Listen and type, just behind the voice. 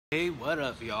Hey, what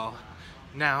up, y'all?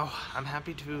 Now, I'm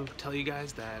happy to tell you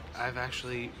guys that I've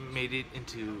actually made it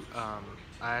into, I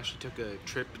actually took a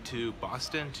trip to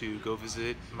Boston to go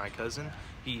visit my cousin.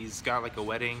 He's got like a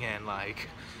wedding and like,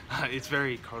 it's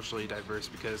very culturally diverse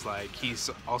because like he's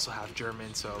also half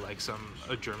German, so like some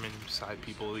German side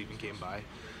people even came by.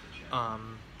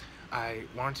 Um, I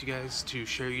wanted you guys to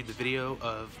share you the video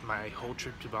of my whole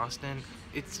trip to Boston.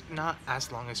 It's not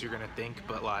as long as you're gonna think,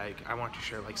 but like I want to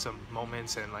share like some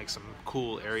moments and like some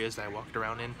cool areas that I walked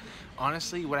around in.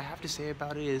 Honestly, what I have to say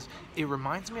about it is it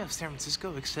reminds me of San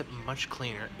Francisco except much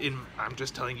cleaner. I'm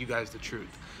just telling you guys the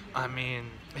truth. I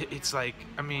mean, it's like,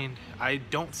 I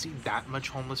don't see that much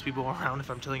homeless people around if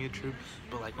I'm telling you the truth,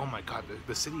 but like, oh my god,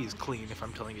 the city is clean if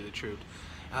I'm telling you the truth.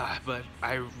 But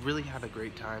I really had a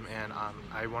great time, and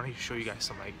I wanted to show you guys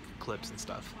some like clips and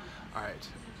stuff. All right,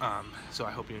 so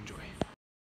I hope you enjoy.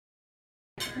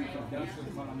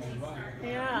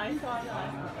 Yeah, I saw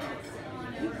that.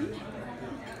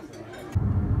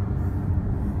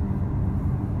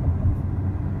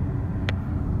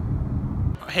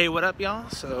 Hey, what up, y'all?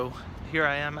 So here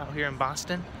I am out here in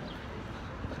Boston,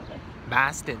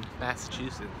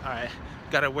 Massachusetts. All right,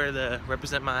 gotta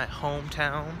represent my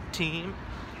hometown team.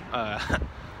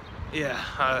 Yeah,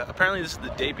 apparently this is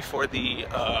the day before the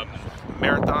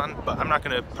marathon, but I'm not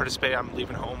gonna participate. I'm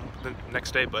leaving home the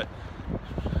next day, but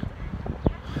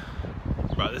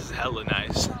bro, this is hella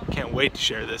nice. Can't wait to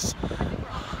share this.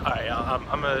 All right,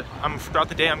 I'm throughout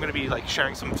the day I'm gonna be like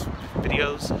sharing some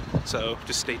videos, so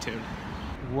just stay tuned.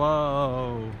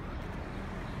 Whoa.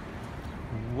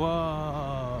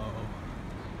 Whoa.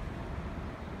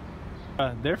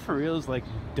 There for real is like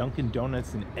Dunkin'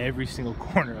 Donuts in every single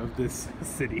corner of this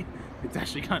city. It's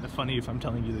actually kind of funny if I'm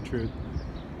telling you the truth.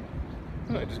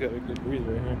 Oh, I just got a good breeze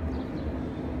right here.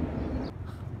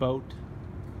 Boat,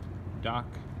 dock,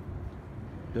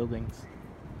 buildings,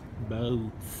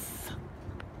 boats.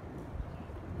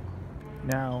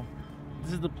 Now,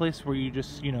 this is the place where you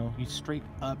just, you straight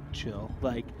up chill.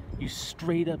 Like, you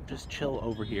straight up just chill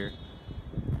over here.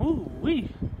 Ooh wee.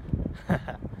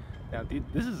 Now,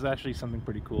 this is actually something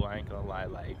pretty cool, I ain't gonna lie.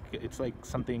 Like, it's like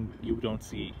something you don't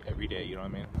see every day, you know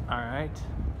what I mean? Alright,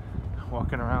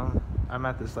 walking around. I'm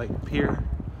at this, like, pier.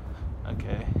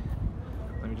 Okay,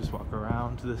 let me just walk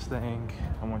around to this thing.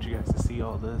 I want you guys to see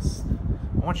all this.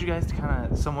 I want you guys to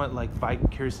kind of somewhat, like,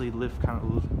 vicariously live kind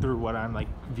of through what I'm, like,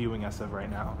 viewing as of right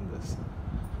now in this.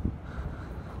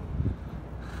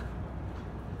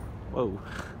 Whoa.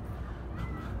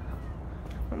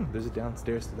 There's a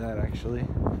downstairs to that, actually.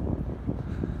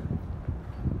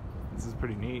 This is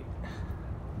pretty neat.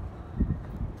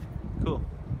 Cool.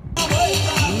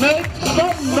 Make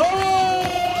some noise!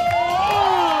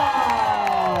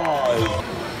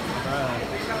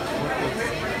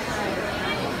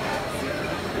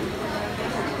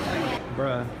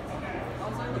 Bruh,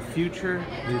 the future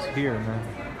is here, man.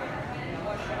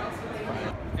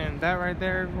 And that right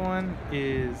there, everyone,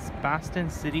 is Boston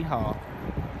City Hall.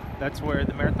 That's where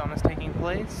the marathon is taking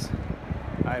place.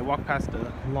 I walked past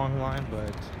a long line,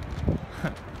 but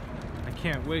I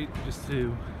can't wait just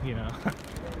to,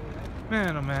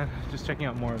 man, oh man, just checking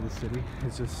out more of the city.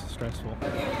 It's just stressful.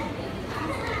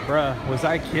 Bruh, was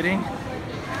I kidding?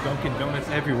 Dunkin' Donuts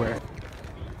everywhere.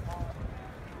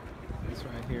 This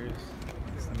right here is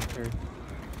the cemetery.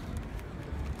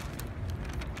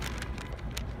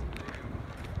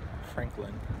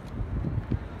 Franklin.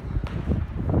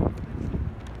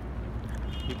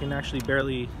 You can actually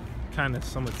barely kind of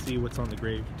somewhat see what's on the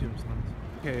grave tombstones.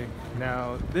 Okay,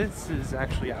 now this is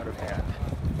actually out of hand.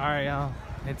 Alright, y'all,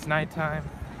 it's nighttime.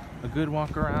 A good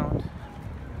walk around.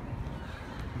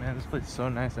 Man, this place is so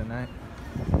nice at night.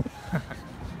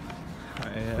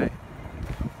 Aye.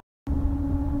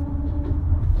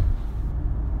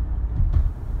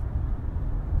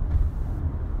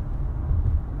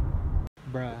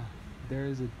 Bruh, there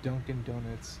is a Dunkin'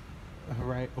 Donuts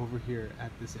right over here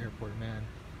at this airport, man.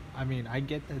 I mean, I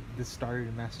get that this started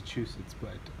in Massachusetts,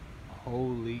 but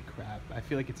holy crap. I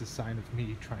feel like it's a sign of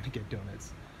me trying to get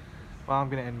donuts. Well, I'm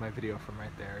gonna end my video from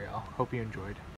right there, y'all. Hope you enjoyed.